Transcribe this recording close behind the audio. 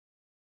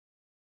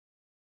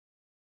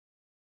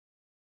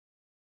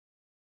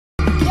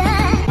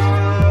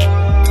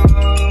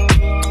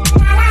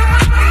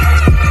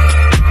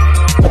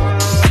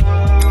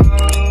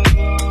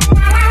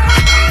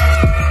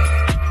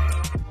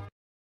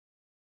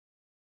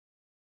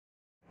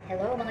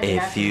Hello mga A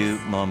lalaki. few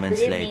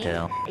moments Good evening.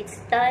 later. It's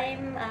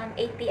time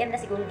 8 PM na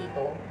siguro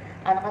dito.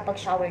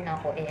 Nakapag-shower na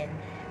ako and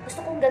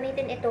gusto kong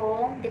gamitin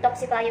itong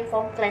detoxifying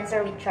foam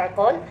cleanser with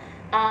charcoal.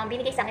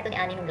 Binigay sa akin ito ni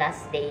Annie nung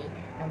last day.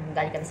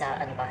 Galing kami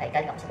sa bahay.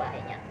 Galing ako sa bahay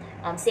niya.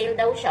 Sale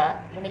daw siya.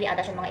 Bumili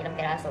ata siya ng mga ilang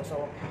peraso.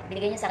 So,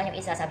 binigay niya sa akin yung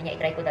isa. Sabi niya,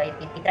 i-try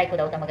ko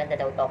daw. Maganda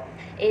daw to.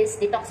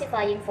 Is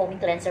detoxifying foaming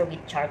cleanser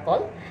with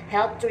charcoal.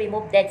 Help to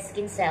remove dead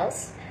skin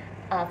cells.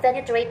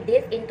 Penetrate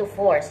deep into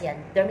pores. Yan.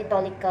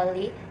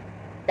 Dermatologically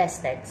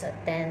tested. So,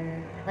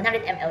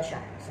 100 ml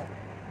siya. So,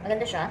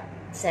 maganda siya.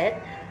 Set.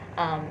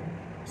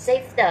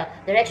 Save the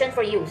direction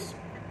for use.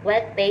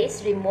 Wet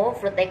base,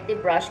 remove protective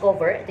brush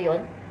cover. Ito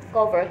yun.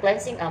 Cover,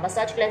 cleansing,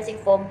 massage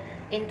cleansing foam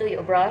into your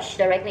brush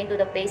directly into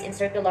the paste in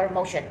circular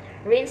motion.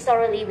 Rinse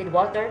thoroughly with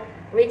water.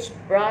 Rinse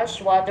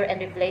brush, water,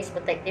 and replace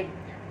protective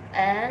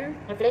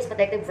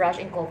brush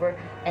and cover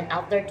and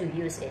after to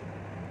use it.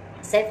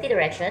 Safety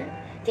direction.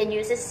 Can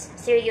use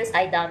serious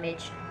eye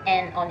damage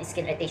and on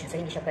skin irritation. So,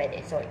 hindi siya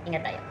pwede. So,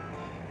 ingat tayo.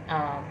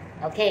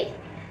 Okay.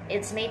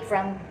 It's made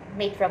from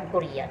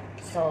Korea.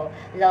 So,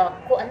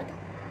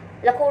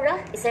 Lakura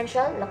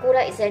Essential.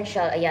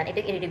 Ayan, ito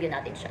yung i-review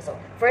natin siya. So,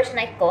 first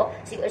night ko,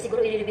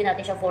 siguro i-review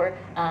natin siya for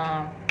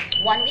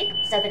 1 week,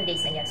 7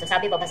 days na yan. So,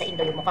 sabi, babasain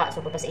daw yung mukha.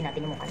 So, babasain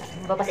natin yung mukha natin.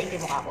 Babasain ko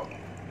yung mukha ko.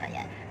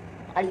 Ayan.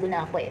 Makaligo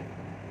na ako eh.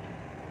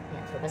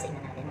 Ayan, so, babasain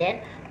na natin.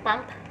 Then,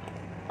 pump.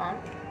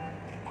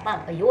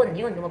 Ayun,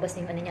 lumabas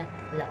na yung ano niya.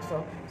 Wala.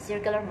 So,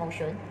 circular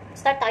motion.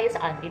 Start tayo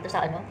saan? Dito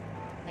sa ano?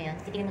 Ayan,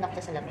 titingin mo na ako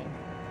sa salamin.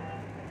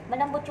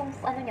 Malambot yung,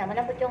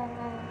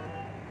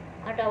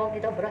 ang tawag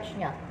dito, brush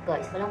niya.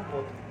 Guys,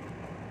 malambot.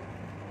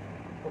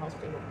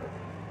 Pumasok sa ilong ko.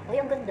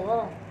 Ay, ang ganda.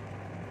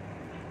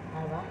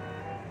 Diba?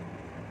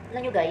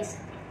 Alam nyo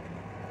guys,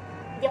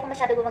 hindi ako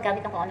masyado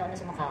gumagamit ng kung ano-ano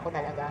sa mukha ko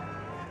talaga.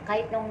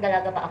 Kahit nung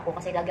dalaga pa ako,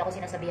 kasi lagi kami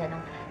sinasabihan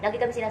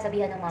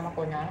ng mama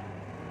ko na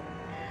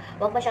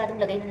huwag masyadong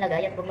lagay ng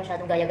lagay at huwag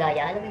masyadong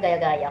gaya-gaya. Alam mo yung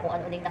gaya-gaya, kung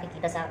ano-ano yung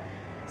nakikita sa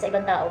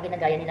ibang tao,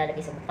 ginagaya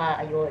nilalagay sa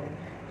mukha. Ayun.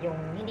 Yung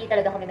hindi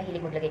talaga kami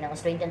mahilig maglagay ng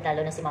strain dyan,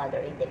 lalo na si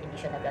mother, hindi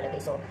siya naglalagay.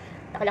 So,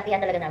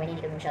 nakalakihan talaga namin,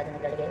 hindi kami masyadong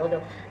naglalagay.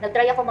 Although,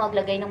 nagtry ako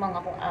maglagay ng mga,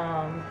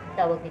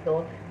 tawag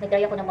nito,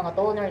 nagtry ako ng mga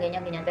toner,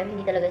 ganyan, pero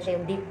hindi talaga siya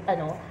yung deep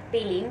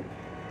peeling,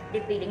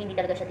 hindi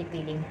talaga siya deep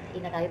peeling.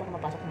 Ingat tayo, baka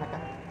mapasok ng mata.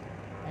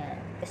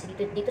 Ayan. Kasi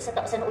dito sa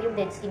noo yung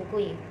dead skin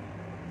ko eh.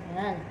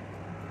 Ayan.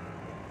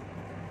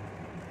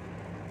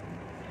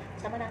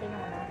 Sama natin yung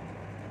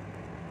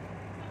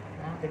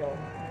below.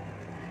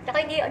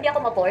 Tsaka hindi ako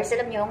ma-pores.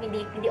 Alam nyo,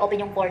 hindi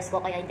open yung pores ko,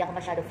 kaya hindi ako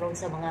masyado prone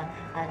sa mga,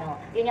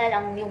 yun nga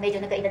lang, yung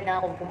medyo nagkaedad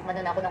na ako,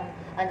 na ako ng,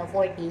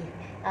 40,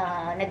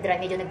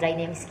 medyo nag-dry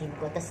na yung skin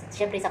ko. Tapos,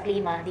 syempre sa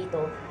klima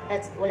dito,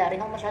 wala rin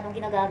ako masyadong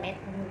ginagamit.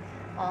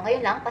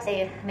 Ngayon lang,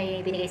 kasi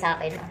may binigay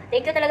sa akin.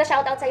 Thank you talaga,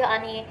 shoutout sa'yo,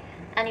 Annie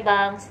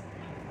Bangs.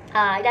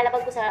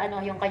 Ilalapag ko sa,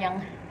 yung kanyang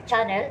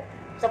channel.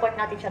 Support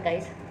natin siya,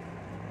 guys.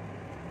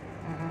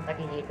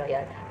 Pati dito,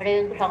 yan. Pero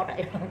yun, ang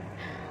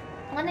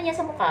ano niya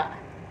sa mukha,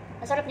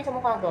 ang sarap niya sa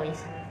mukha,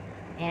 guys.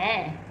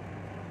 Ayan.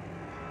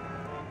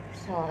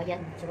 So,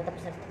 ayan. So,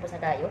 tapos na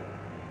tayo.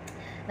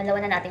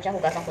 Malawan na natin siya.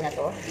 Hugasan ko na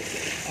to.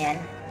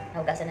 Ayan.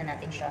 Hugasan na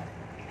natin siya.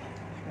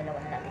 Malawan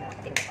na natin ang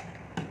ating mukha.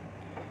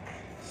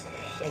 So,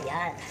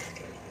 ayan.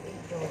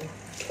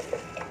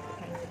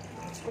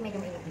 Medyo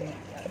mainit-init.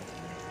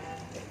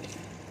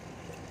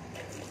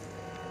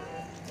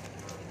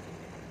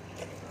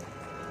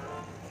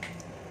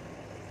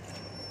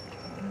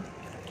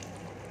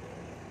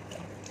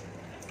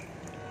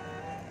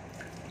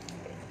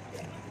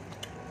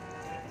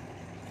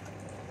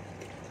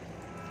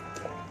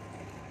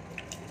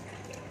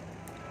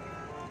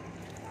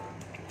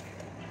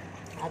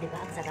 Diba?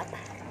 Ang sarap.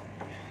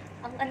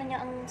 Ang ano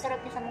niya, ang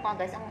sarap niya sa mukha,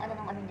 guys. Ang ano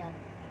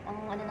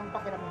ng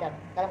pakiramdam.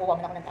 Talakuha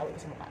ako ng tao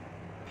ito sa mukha.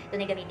 Ito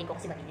na gamitin ko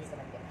kasi mabilis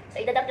naman ko.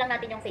 So, idadap lang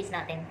natin yung face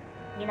natin.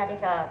 Hindi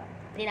natin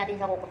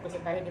siya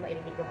kukutusin para hindi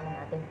ma-irritate yung ano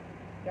natin.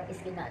 Yung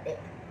skin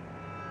natin.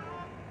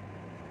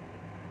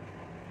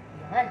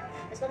 Yan.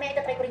 Tapos mamaya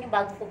itatry ko rin yung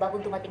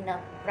bagong dumating na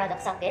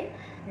product sa akin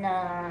na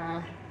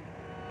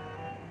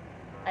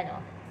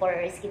for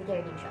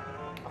skincare din siya.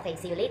 Okay,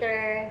 see you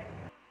later!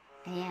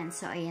 Ayan,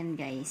 so ayan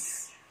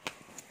guys.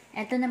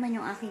 Ito naman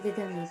yung aking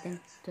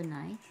gagamitin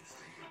tonight.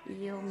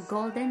 Yung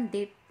Golden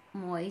Deep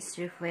Moist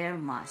Repair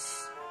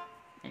Mask.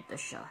 Ito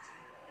siya.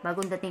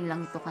 Bagong dating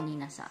lang ito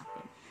kanina sa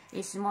akin.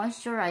 It's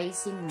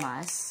moisturizing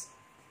mask.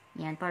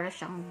 Yan, para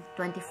siyang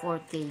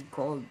 24K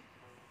gold.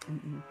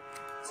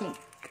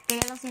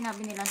 Kaya lang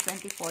sinabi nilang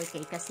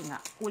 24K kasi nga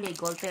kulay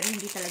gold. Pero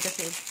hindi talaga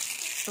siya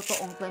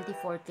totoong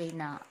 24K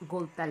na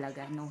gold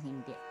talaga. No,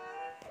 hindi.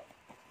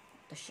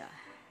 Ito siya.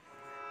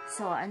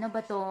 So, ano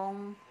ba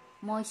tong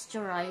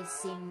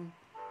moisturizing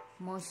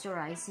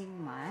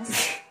mask?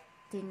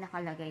 Ito yung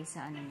nakalagay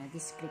sa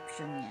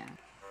description niya.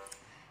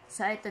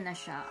 So, ito na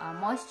siya.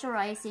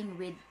 Moisturizing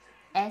with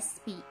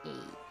SPA.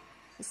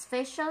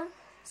 Special,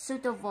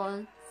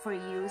 suitable for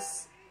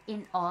use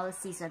in all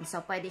seasons.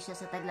 So, pwede siya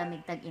sa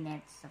taglamig,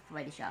 tag-init. So,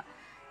 pwede siya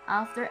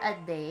After a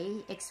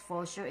day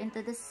exposure into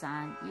the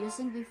sun,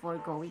 using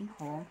before going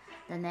home,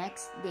 the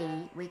next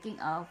day, waking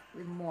up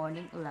with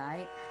morning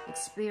light,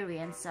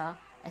 experience sa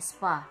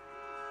spa.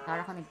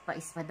 Para ka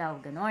nagpa-spa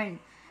daw, ganon.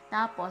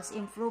 Tapos,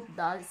 improve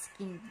dull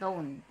skin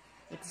tone.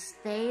 It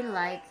stay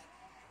like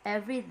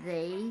every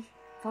day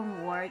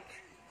from work.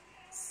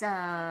 Sa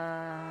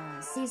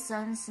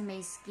seasons, may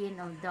skin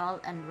of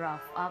dull and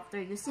rough. After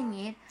using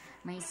it,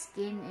 my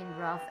skin in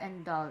rough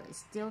and dull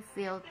still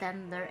feel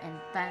tender and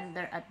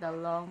tender at the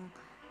long,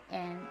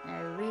 and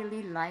I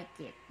really like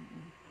it.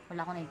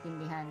 Wala ko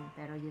naintindihan,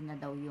 pero yun na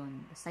daw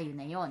yun. Basta yun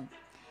na yun.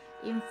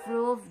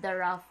 Improve the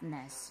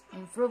roughness.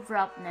 Improve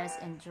roughness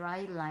and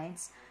dry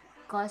lines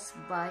caused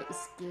by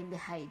skin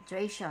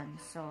dehydration.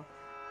 So,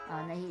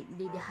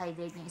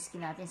 dehydrate yung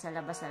skin natin sa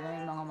labas, lalo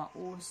yung mga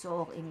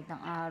mausok, init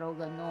ng araw,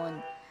 ganun.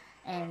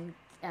 And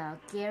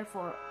care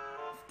for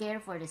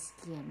the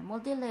skin.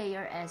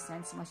 Multi-layer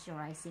essence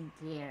moisturizing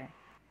care.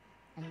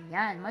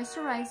 Ayan,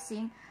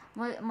 moisturizes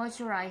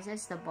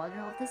the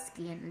bottom of the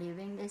skin,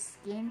 leaving the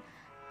skin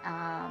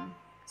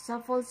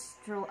supple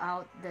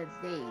throughout the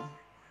day.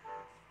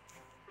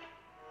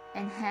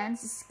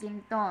 Enhance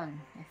skin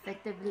tone.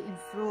 Effectively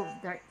improve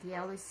dark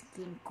yellow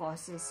skin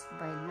causes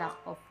by lack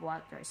of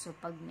water. So,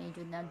 pag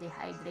medyo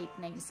na-dehydrate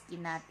na yung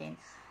skin natin,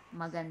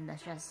 maganda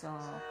siya.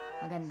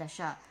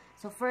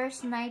 So,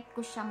 first night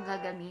ko siyang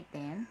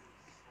gagamitin.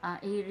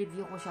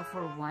 I-review ko siya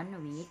for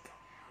 1 week.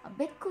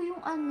 Bet ko yung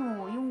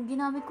yung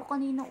ginamit ko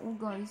kanina,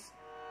 guys.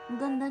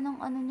 Ang ganda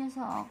ng niya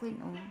sa akin,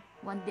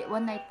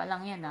 one night pa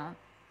lang yan,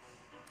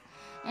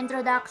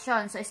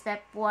 Introduction. So,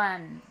 step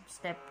 1.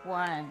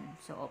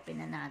 So,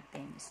 open na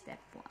natin.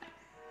 Step 1.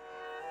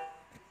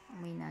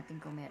 Amoy natin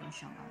kung meron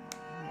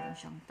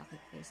siyang takip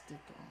paste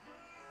dito.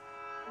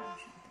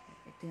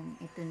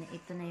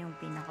 Ito na yung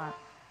pinaka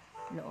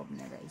loob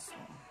na, guys.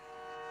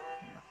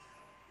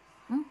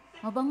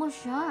 Mabango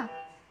siya.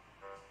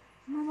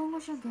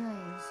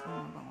 Guys.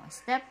 Mabango.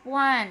 Step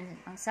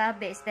 1. Ang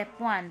sabi, step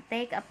 1.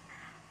 Take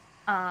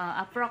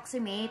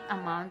approximate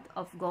amount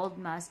of gold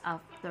mask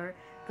after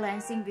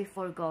cleansing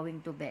before going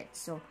to bed.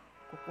 So,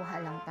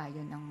 kukuha lang tayo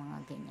ng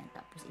mga ganyan.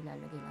 Tapos,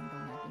 ilalagay lang daw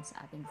natin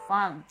sa ating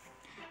palm.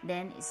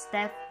 Then,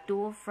 step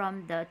 2,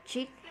 from the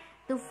cheek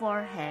to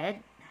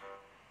forehead.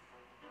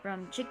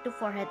 From cheek to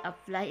forehead,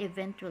 apply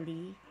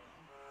evenly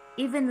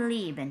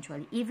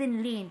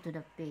into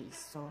the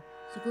face. So,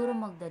 siguro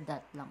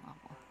magda-dot lang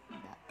ako.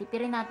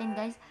 Tipirin natin,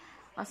 guys.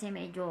 Kasi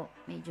medyo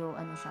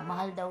siya.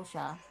 Mahal daw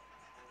siya.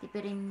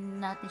 Tipirin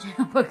natin siya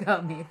ng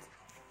paggamit.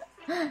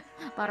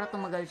 Para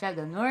tumagal siya,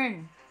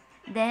 ganun.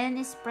 Then,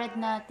 spread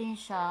natin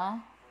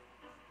siya.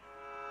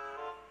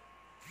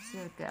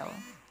 Circle.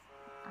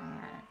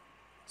 Ayan.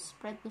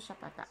 Spread ko siya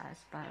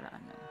pataas para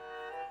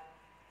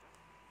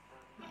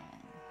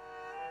Ayan.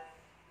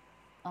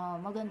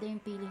 Maganda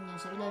yung feeling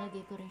niya. So,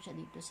 ilalagay ko rin siya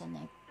dito sa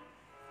neck.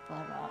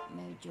 Para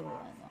medyo,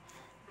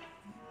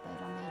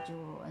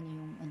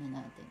 yung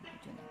natin.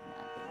 Medyo neck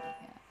natin.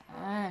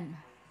 Ayan.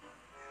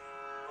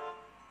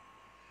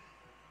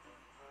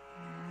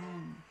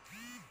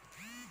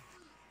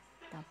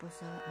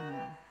 Tapos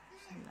ayan.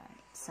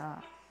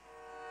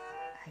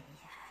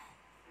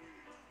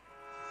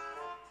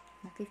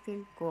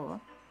 Nakifeel ko,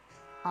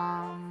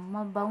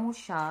 mabango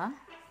siya,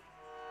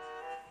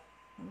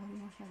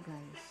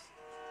 guys.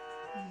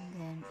 And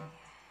then,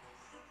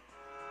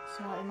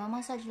 so,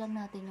 imamassage lang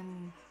natin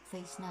yung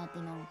face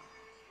natin ng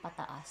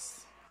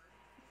pataas.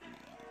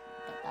 Ayan,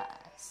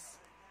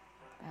 pataas.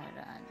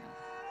 Para Ayan.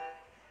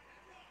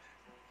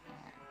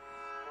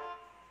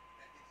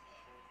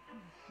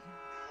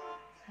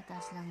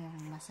 Mataas lang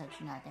yung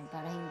massage natin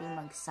para hindi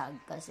magsag,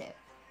 kasi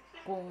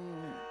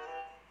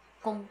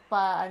kung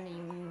paano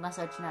yung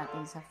massage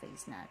natin sa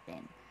face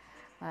natin,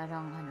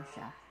 parang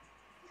siya,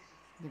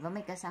 di ba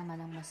may kasama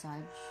ng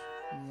massage?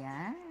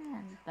 Yan,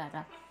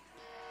 para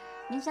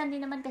minsan din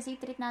naman kasi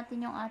treat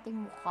natin yung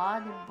ating mukha,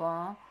 di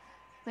ba?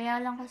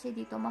 Kaya lang kasi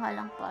dito mahal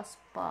ang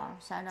spa.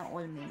 Sana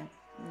all may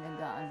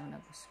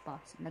nag-spa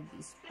ng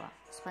face.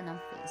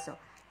 So,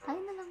 tayo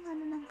na lang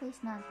ng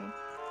face natin.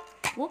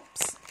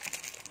 Whoops!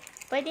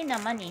 Pwede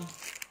naman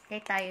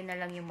kaya tayo na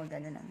lang yung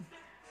ng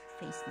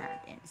face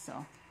natin. So,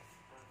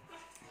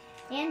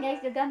 ayan,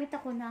 guys, gagamit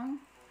ako ng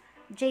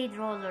jade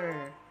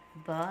roller.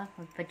 Diba?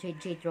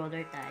 Magpa-jade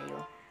roller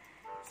tayo.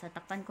 So,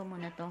 takpan ko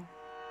muna to.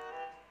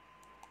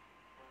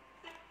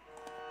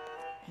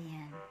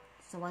 Ayan.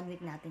 So, 1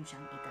 week natin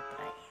siyang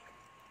itatry.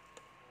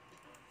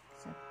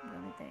 So,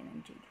 gamit tayo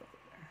ng jade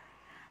roller.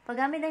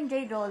 Paggamit ng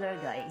jade roller,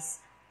 guys,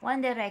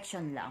 one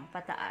direction lang,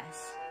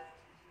 pataas.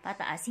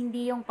 Pataas,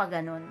 hindi yung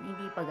paganon,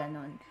 hindi pa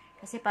ganon.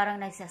 Kasi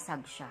parang nagsasag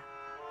siya.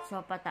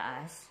 So,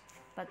 pataas,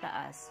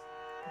 pataas,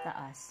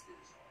 pataas,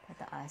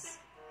 pataas.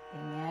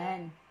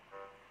 Ganyan.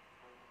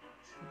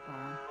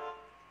 Diba?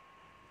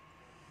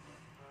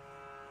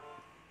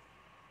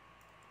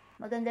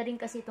 Maganda rin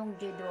kasi itong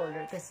jade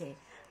roller kasi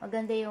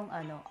maganda yung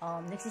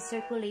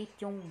nagsisirculate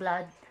yung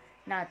blood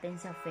natin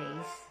sa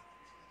face.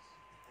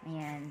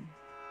 Ayan.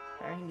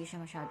 Para hindi siya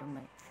masyadong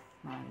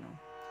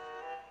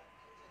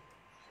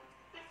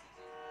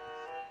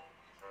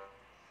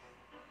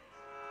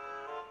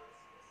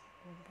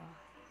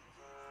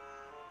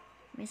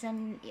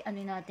minsan, ano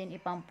natin,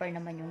 ipamper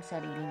naman yung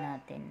sarili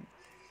natin.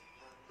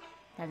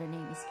 Lalo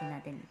na yung skin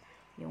natin,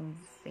 yung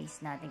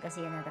face natin. Kasi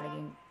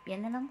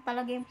yan na lang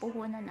talaga yung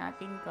puhunan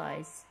natin,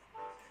 guys.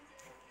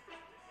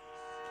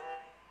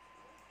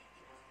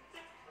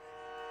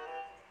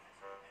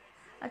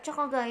 At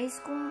saka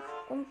guys, kung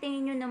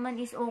tingin nyo naman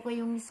is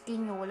okay yung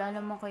skin nyo, wala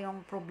naman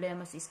kayong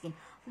problema sa skin,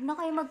 huwag na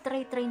kayo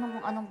mag-try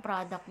nung anong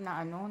product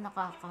na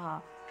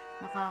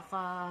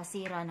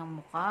nakakasira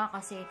ng mukha.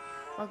 Kasi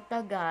pag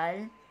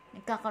tagal,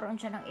 nagkakaroon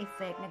siya ng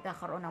effect,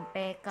 nagkakaroon ng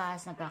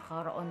pekas,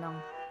 nagkakaroon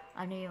ng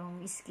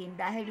yung skin.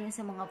 Dahil yun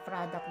sa mga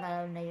product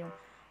na yung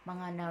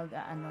mga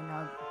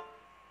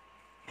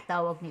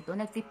tawag nito,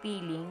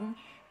 nagpipiling.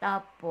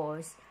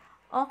 Tapos,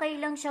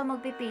 okay lang siya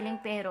magpipiling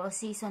pero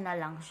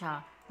seasonal lang siya.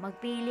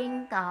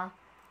 Magpiling ka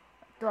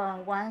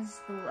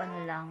once to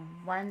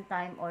one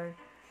time or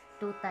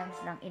 2 times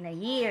lang in a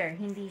year.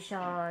 Hindi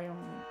siya yung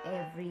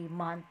every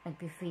month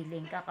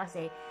nagpipiling ka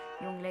kasi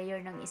yung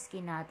layer ng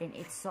skin natin,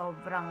 it's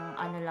sobrang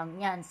lang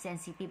yan,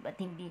 sensitive at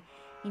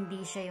hindi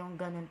siya yung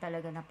ganun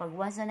talaga na pag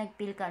once na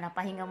nagpil ka,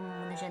 napahinga mo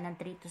muna siya ng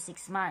 3 to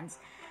 6 months.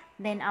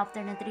 Then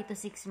after ng 3 to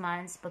 6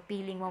 months, pag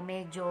peeling mo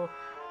medyo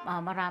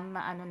marami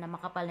na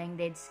makapal na yung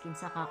dead skin,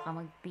 saka ka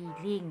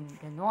magpiling.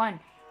 Ganon.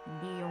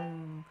 Hindi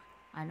yung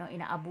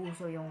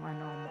inaabuso yung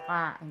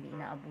mukha, hindi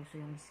inaabuso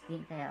yung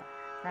skin. Kaya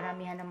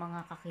karamihan ng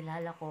mga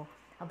kakilala ko,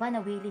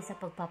 nawili sa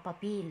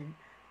pagpapapil.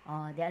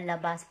 Di ang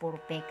labas, puro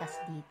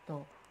pekas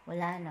dito.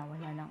 Wala nang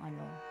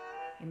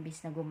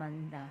imbis na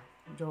gumanda,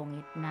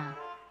 jongit na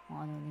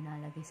kung ano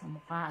nilalagay sa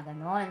mukha,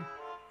 ganon.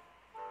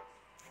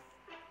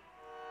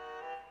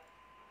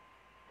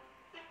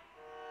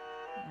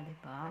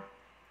 Diba?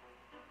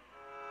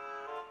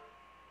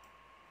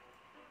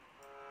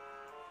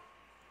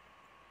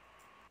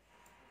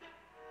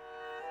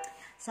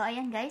 So,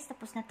 ayan guys,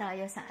 tapos na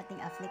tayo sa ating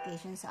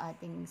application sa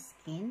ating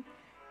skin,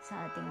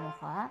 sa ating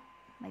mukha.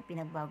 May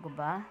pinagbago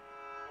ba?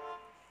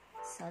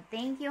 So,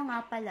 thank you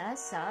nga pala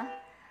sa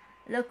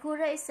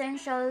Locura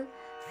Essential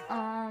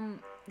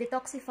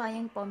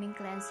Detoxifying Foaming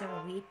Cleanser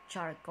with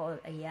Charcoal.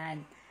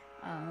 Ayan.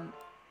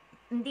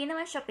 Hindi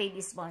naman siya paid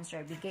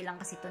sponsor. Bigay lang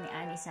kasi ito ni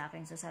Annie sa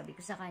akin. So, sabi ko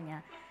sa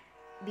kanya,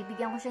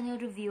 bibigyan ko siya ng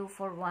review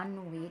for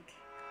 1 week.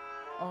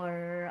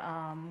 Or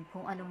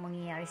kung anong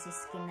mangyayari sa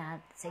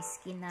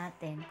skin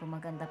natin, kung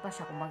maganda pa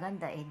siya, kung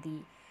maganda,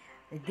 di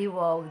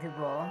wow,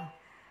 diba?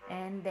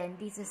 And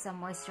then, this is a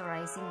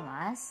moisturizing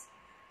mask.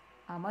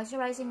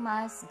 Moisturizing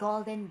mask,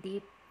 Golden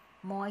Deep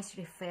Moist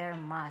Repair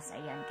Mask.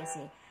 Ayan,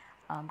 kasi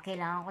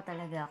kailangan ko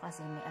talaga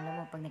kasi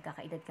alam mo, pag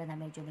nagkakaedad ka na,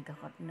 medyo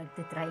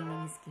nagtitry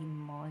ng skin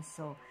mo.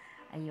 So,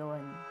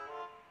 ayun.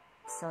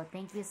 So,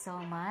 thank you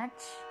so much.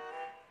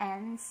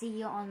 And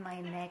see you on my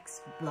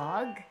next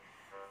vlog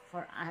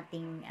for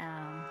ating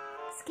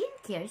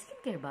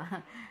skincare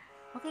ba?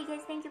 Okay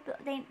guys, thank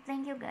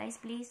you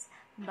guys. Please,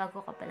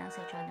 bago ka pa lang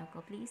sa channel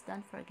ko, please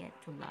don't forget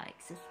to like,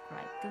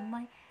 subscribe to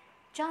my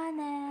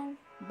channel.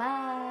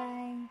 Bye!